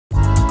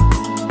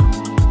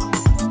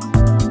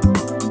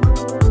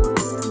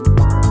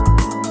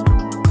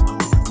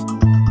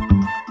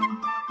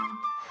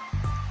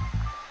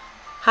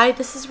Hi,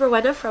 this is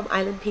Rowena from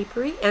Island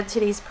Papery, and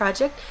today's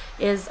project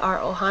is our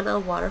Ohana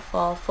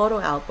Waterfall photo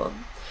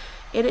album.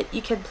 In it,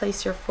 you can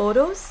place your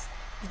photos,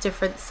 the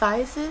different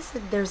sizes,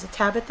 and there's a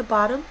tab at the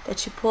bottom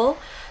that you pull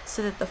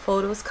so that the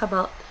photos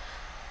come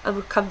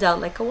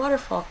down like a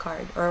waterfall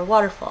card or a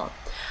waterfall.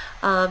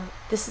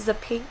 This is a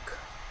pink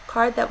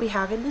card that we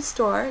have in the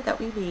store that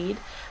we made,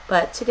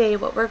 but today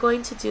what we're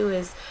going to do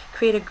is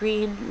create a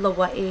green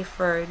Lawa'e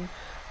fern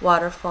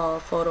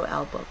waterfall photo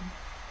album.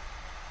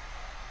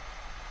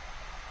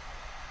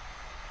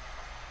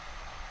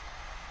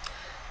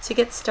 To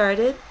get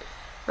started,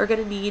 we're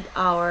going to need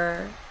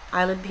our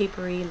Island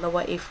Papery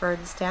Lawa'e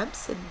fern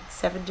stamps in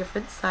 7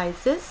 different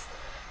sizes,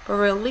 but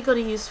we're only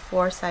going to use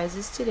 4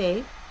 sizes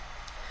today.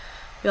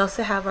 We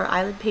also have our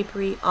Island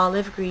Papery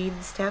olive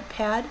green stamp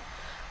pad.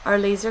 Our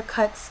laser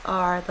cuts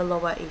are the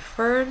Lawa'e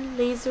fern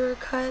laser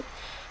cut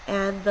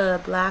and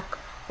the black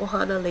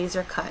Ohana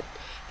laser cut.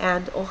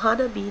 And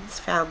Ohana means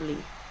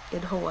family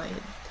in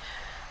Hawaiian.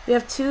 We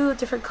have 2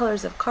 different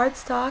colors of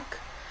cardstock.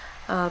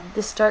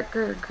 This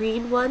darker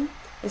green one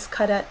is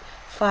cut at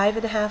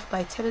 5.5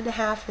 by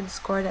 10.5 and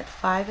scored at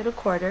 5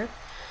 1/4.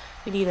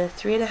 We need a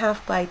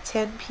 3.5 by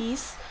 10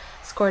 piece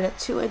scored at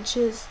 2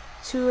 inches,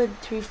 2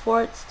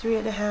 3/4,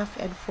 3.5,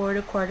 and 4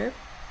 1/4.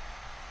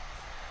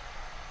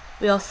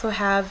 We also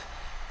have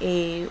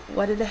a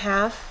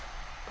 1.5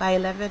 by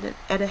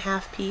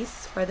 11.5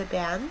 piece for the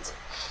band,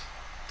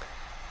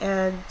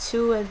 and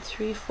 2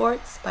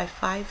 3/4 by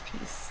 5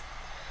 piece.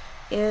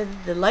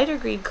 In the lighter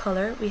green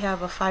color, we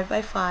have a 5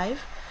 by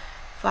 5,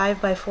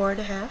 5 by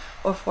 4.5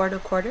 or 4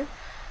 1/4,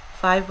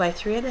 5 by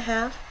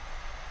 3.5,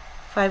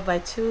 5 by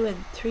 2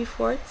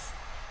 3/4,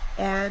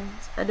 and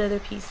another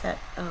piece at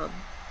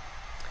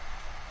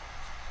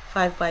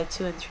 5 by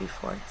 2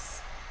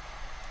 3/4.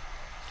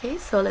 Okay,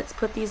 so let's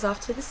put these off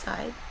to the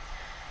side.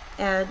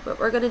 And what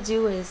we're going to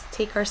do is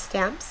take our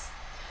stamps,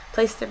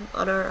 place them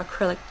on our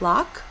acrylic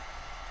block.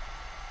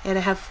 And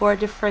I have 4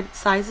 different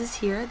sizes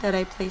here that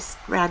I placed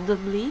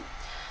randomly.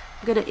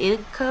 I'm going to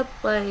ink up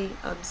my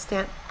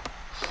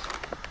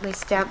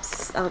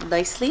stamps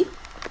nicely.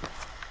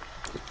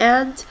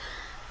 And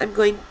I'm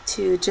going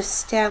to just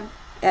stamp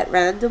at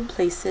random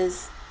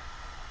places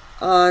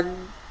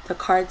on the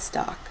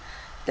cardstock.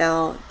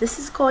 Now, this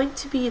is going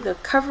to be the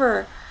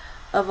cover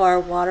of our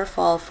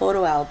waterfall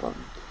photo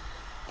album,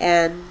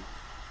 and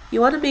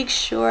you want to make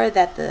sure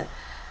that the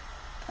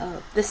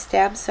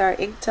stamps are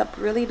inked up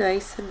really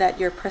nice and that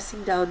you're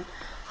pressing down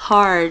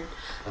hard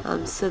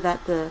so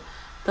that the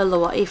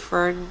Lawa'e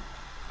fern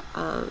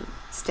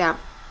stamp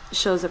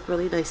shows up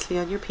really nicely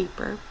on your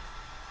paper.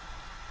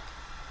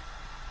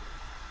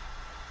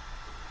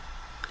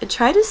 And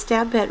try to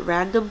stamp at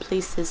random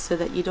places so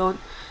that you don't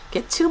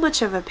get too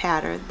much of a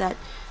pattern, that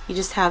you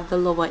just have the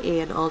Lawa'e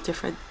in all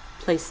different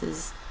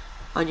places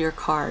on your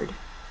card.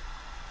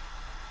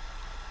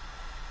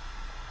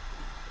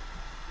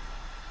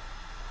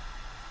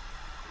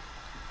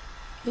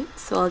 Okay,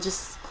 so I'll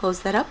just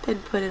close that up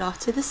and put it off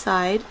to the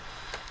side,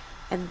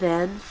 and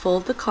then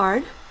fold the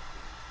card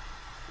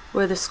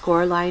where the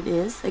score line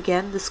is.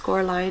 Again, the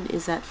score line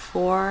is at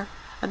 5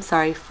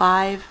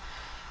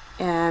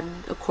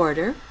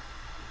 1/4.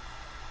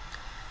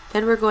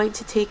 Then we're going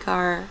to take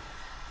our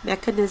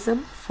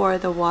mechanism for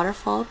the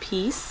waterfall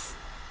piece,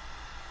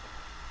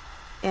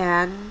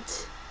 and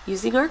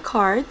using our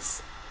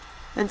cards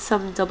and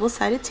some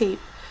double-sided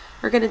tape,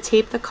 we're going to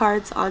tape the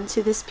cards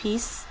onto this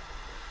piece.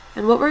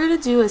 And what we're going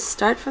to do is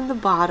start from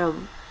the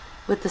bottom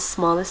with the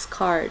smallest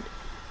card,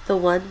 the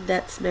one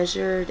that's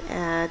measured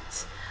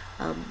at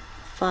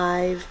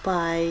 5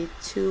 by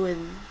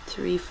 2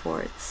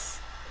 3/4.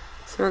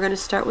 So we're going to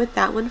start with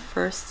that one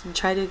first and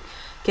try to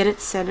get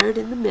it centered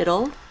in the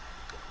middle.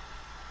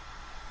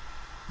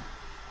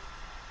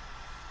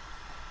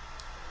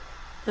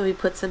 Then we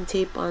put some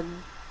tape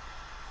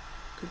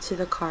onto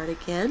the card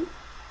again,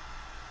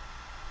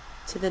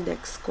 to the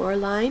next score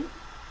line.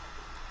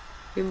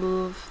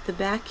 Remove the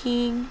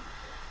backing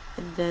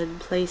and then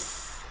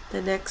place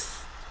the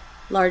next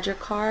larger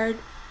card.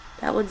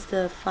 That one's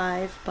the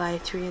 5 by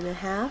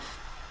 3.5.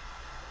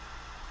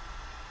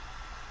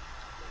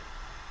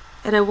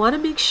 And I want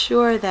to make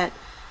sure that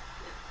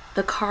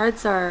the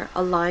cards are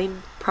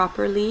aligned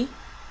properly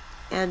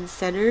and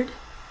centered.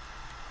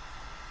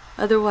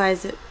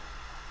 Otherwise, it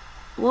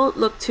won't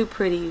look too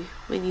pretty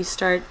when you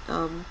start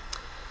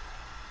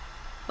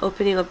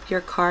opening up your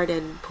card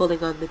and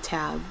pulling on the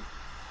tab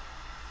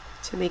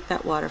to make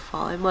that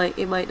waterfall.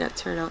 It might not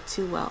turn out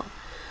too well.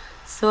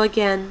 So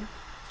again,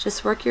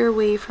 just work your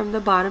way from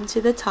the bottom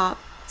to the top,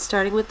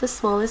 starting with the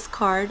smallest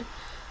card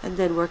and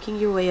then working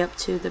your way up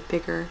to the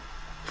bigger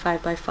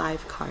 5 by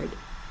 5 card.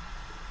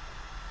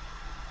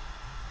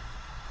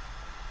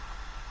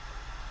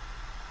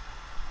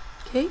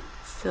 Okay,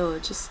 so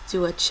just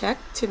do a check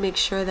to make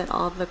sure that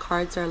all of the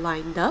cards are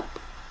lined up.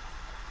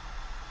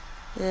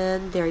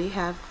 And there you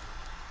have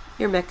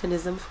your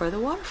mechanism for the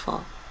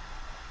waterfall.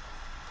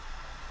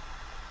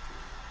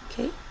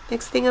 Okay,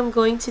 next thing I'm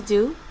going to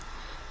do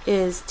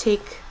is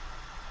take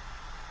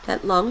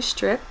that long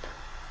strip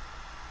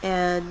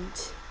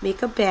and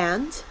make a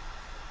band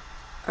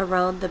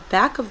around the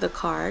back of the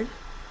card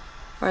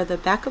or the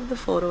back of the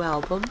photo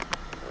album.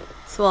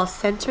 So I'll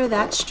center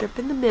that strip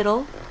in the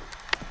middle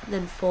and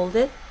then fold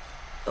it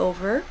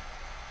over.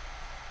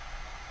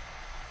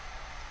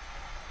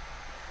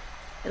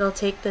 And I'll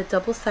take the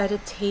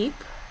double-sided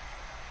tape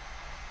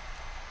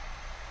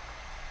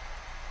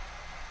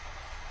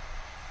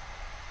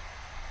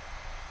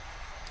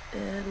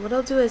and what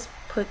I'll do is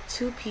put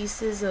 2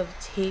 pieces of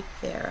tape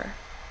there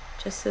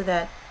just so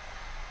that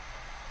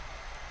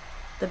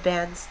the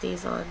band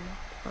stays on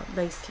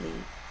nicely.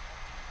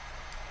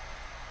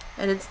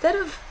 And instead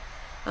of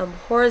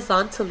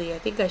horizontally, I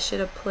think I should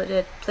have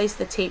placed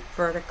the tape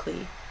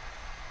vertically.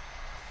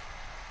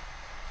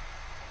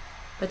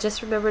 But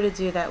just remember to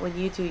do that when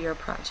you do your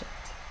project.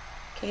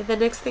 Okay, the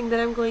next thing that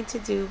I'm going to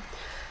do,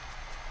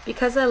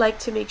 because I like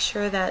to make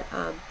sure that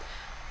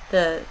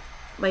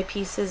my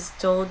pieces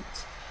don't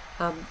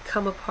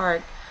come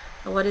apart,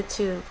 I wanted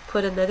to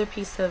put another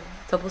piece of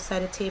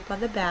double-sided tape on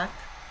the back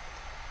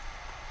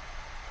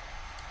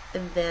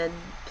and then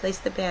place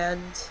the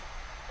band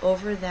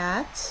over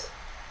that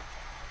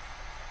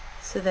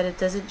so that it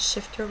doesn't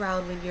shift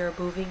around when you're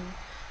moving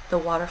the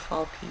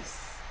waterfall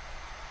piece.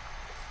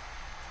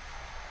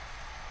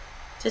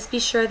 Just be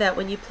sure that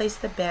when you place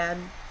the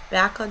band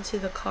back onto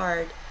the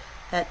card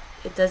that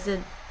it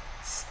doesn't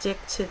stick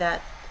to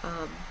that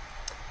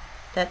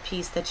that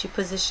piece, that you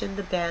position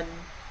the band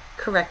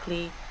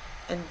correctly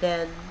and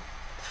then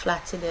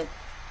flatten it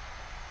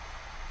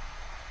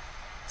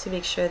to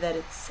make sure that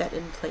it's set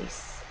in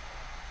place.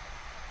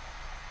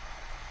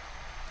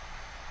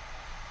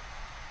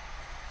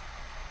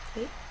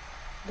 Okay,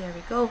 there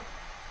we go.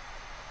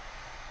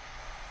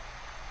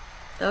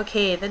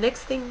 Okay, the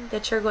next thing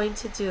that you're going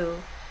to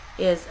do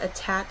is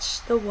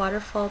attach the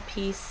waterfall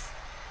piece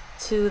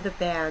to the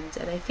band,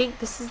 and I think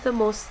this is the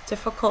most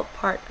difficult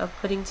part of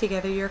putting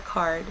together your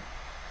card.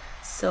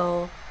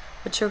 So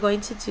what you're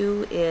going to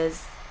do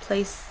is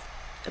place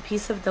a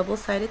piece of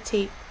double-sided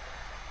tape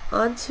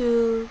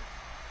onto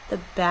the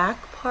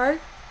back part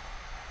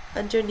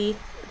underneath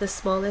the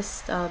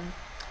smallest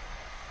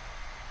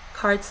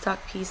cardstock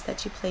piece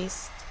that you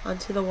placed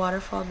onto the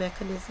waterfall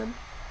mechanism.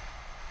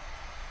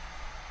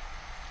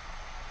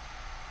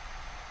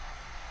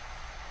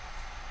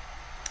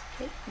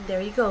 Okay,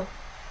 there you go.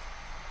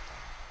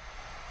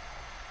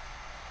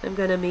 I'm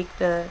going to make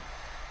the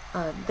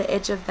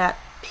edge of that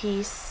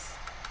piece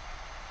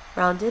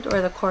rounded,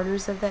 or the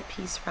corners of that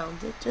piece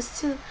rounded, just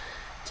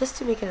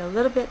to make it a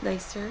little bit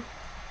nicer.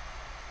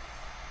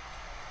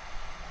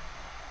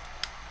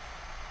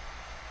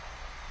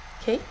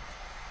 Okay,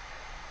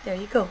 there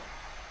you go.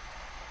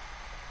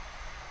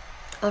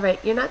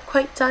 Alright, you're not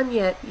quite done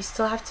yet. You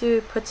still have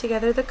to put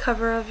together the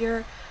cover of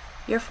your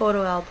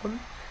photo album.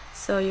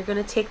 So you're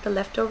going to take the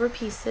leftover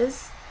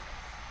pieces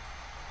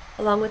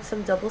along with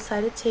some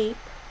double-sided tape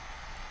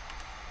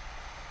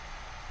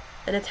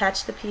and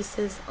attach the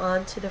pieces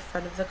onto the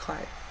front of the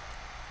card.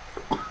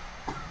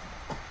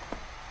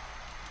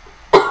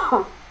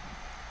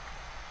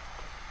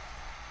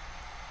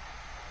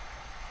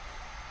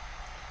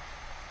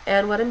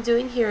 And what I'm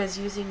doing here is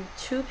using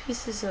 2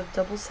 pieces of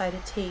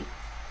double-sided tape,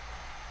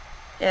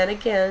 and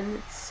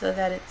again, so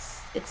that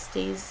it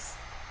stays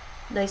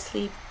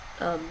nicely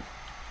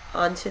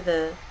onto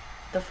the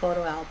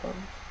photo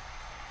album.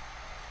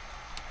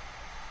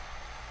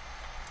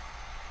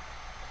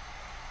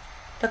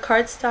 The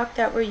cardstock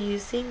that we're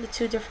using, the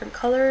 2 different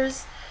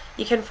colors,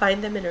 you can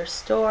find them in our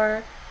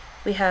store.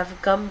 We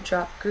have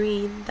Gumdrop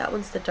Green, that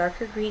one's the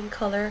darker green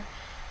color,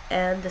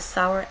 and the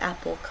Sour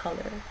Apple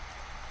color.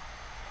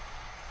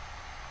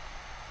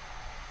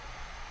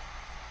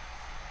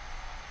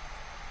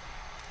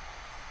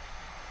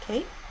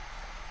 Okay.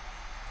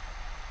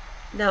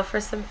 Now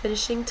for some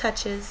finishing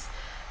touches,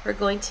 we're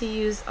going to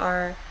use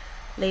our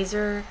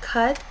laser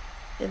cut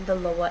in the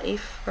Hawaii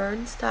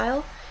fern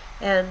style,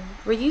 and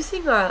we're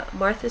using a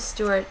Martha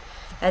Stewart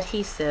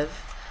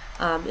adhesive.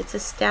 It's a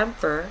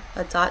stamper,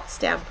 a dot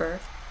stamper,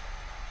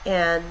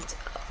 and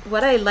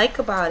what I like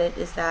about it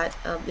is that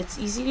it's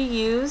easy to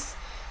use,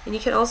 and you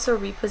can also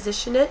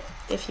reposition it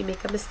if you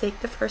make a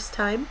mistake the first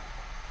time.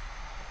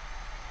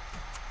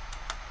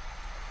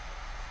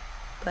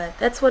 But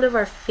that's one of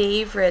our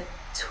favorite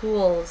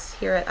tools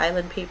here at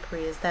Island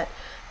Papery, is that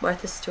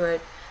Martha Stewart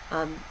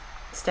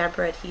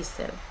stamper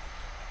adhesive.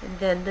 And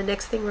then the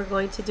next thing we're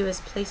going to do is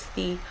place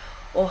the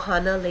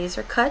Ohana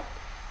laser cut,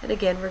 and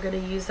again we're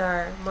going to use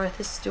our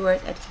Martha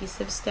Stewart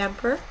adhesive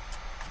stamper.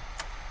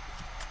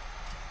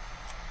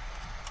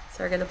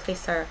 So we're going to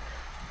place our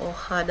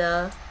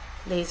Ohana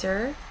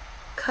laser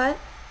cut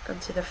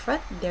onto the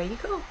front, and there you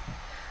go.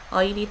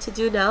 All you need to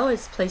do now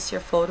is place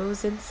your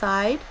photos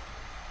inside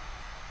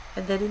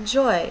and then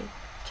enjoy.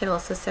 You can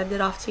also send it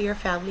off to your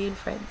family and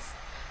friends.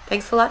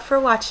 Thanks a lot for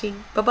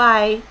watching.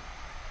 Bye-bye.